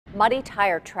Muddy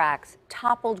tire tracks,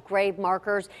 toppled grave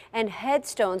markers, and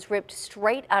headstones ripped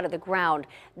straight out of the ground.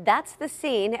 That's the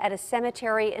scene at a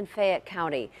cemetery in Fayette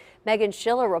County. Megan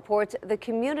Schiller reports the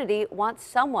community wants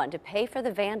someone to pay for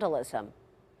the vandalism.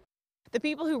 The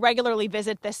people who regularly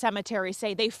visit this cemetery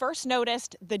say they first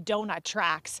noticed the donut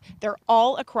tracks. They're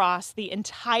all across the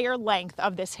entire length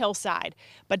of this hillside.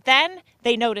 But then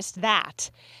they noticed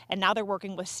that. And now they're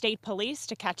working with state police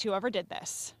to catch whoever did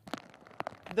this.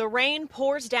 The rain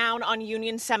pours down on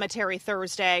Union Cemetery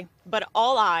Thursday, but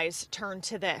all eyes turn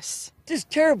to this. It's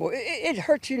terrible. It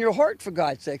hurts you in your heart, for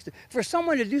God's sake. For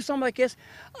someone to do something like this,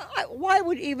 why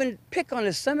would even pick on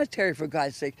a cemetery, for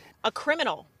God's sake? A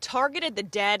criminal targeted the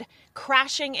dead,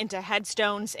 crashing into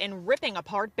headstones and ripping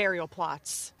apart burial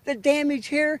plots. The damage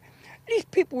here, these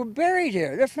people were buried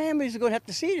here. Their families are going to have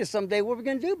to see this someday. What are we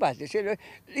going to do about this?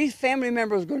 These family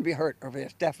members are going to be hurt over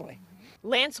this, definitely.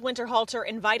 Lance Winterhalter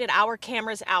invited our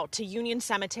cameras out to Union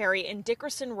Cemetery in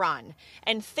Dickerson Run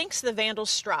and thinks the vandals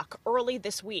struck early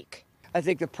this week. I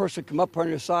think the person come up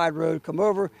on the side road, come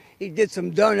over. He did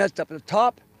some donuts up at the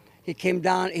top. He came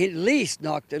down, he at least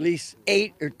knocked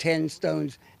 8 or 10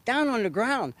 stones down on the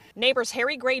ground. Neighbors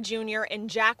Harry Gray Jr. and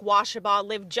Jack Washabaugh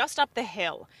live just up the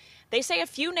hill. They say a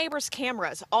few neighbors'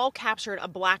 cameras all captured a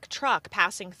black truck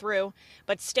passing through,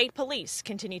 but state police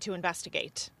continue to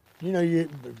investigate. You know,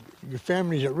 your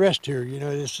family's at rest here, you know,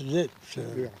 this is it. So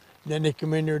yeah. Then they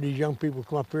come in there, these young people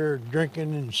come up here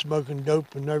drinking and smoking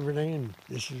dope and everything, and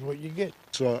this is what you get.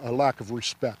 It's a lack of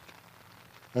respect.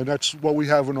 And that's what we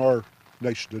have in our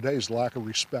nation today, is lack of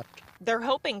respect. They're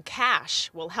hoping cash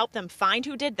will help them find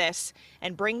who did this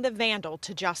and bring the vandal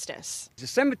to justice. The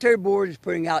cemetery board is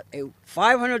putting out a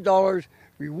 $500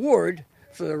 reward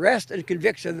for the arrest and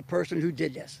conviction of the person who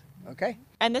did this. Okay?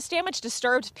 And this damage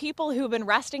disturbed people who've been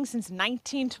resting since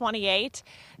 1928,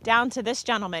 down to this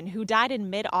gentleman who died in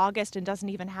mid-August and doesn't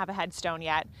even have a headstone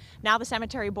yet. Now the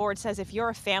cemetery board says if you're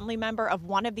a family member of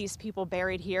one of these people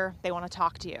buried here, they want to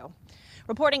talk to you.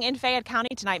 Reporting in Fayette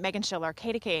County tonight, Megan Schiller,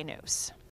 KDKA News.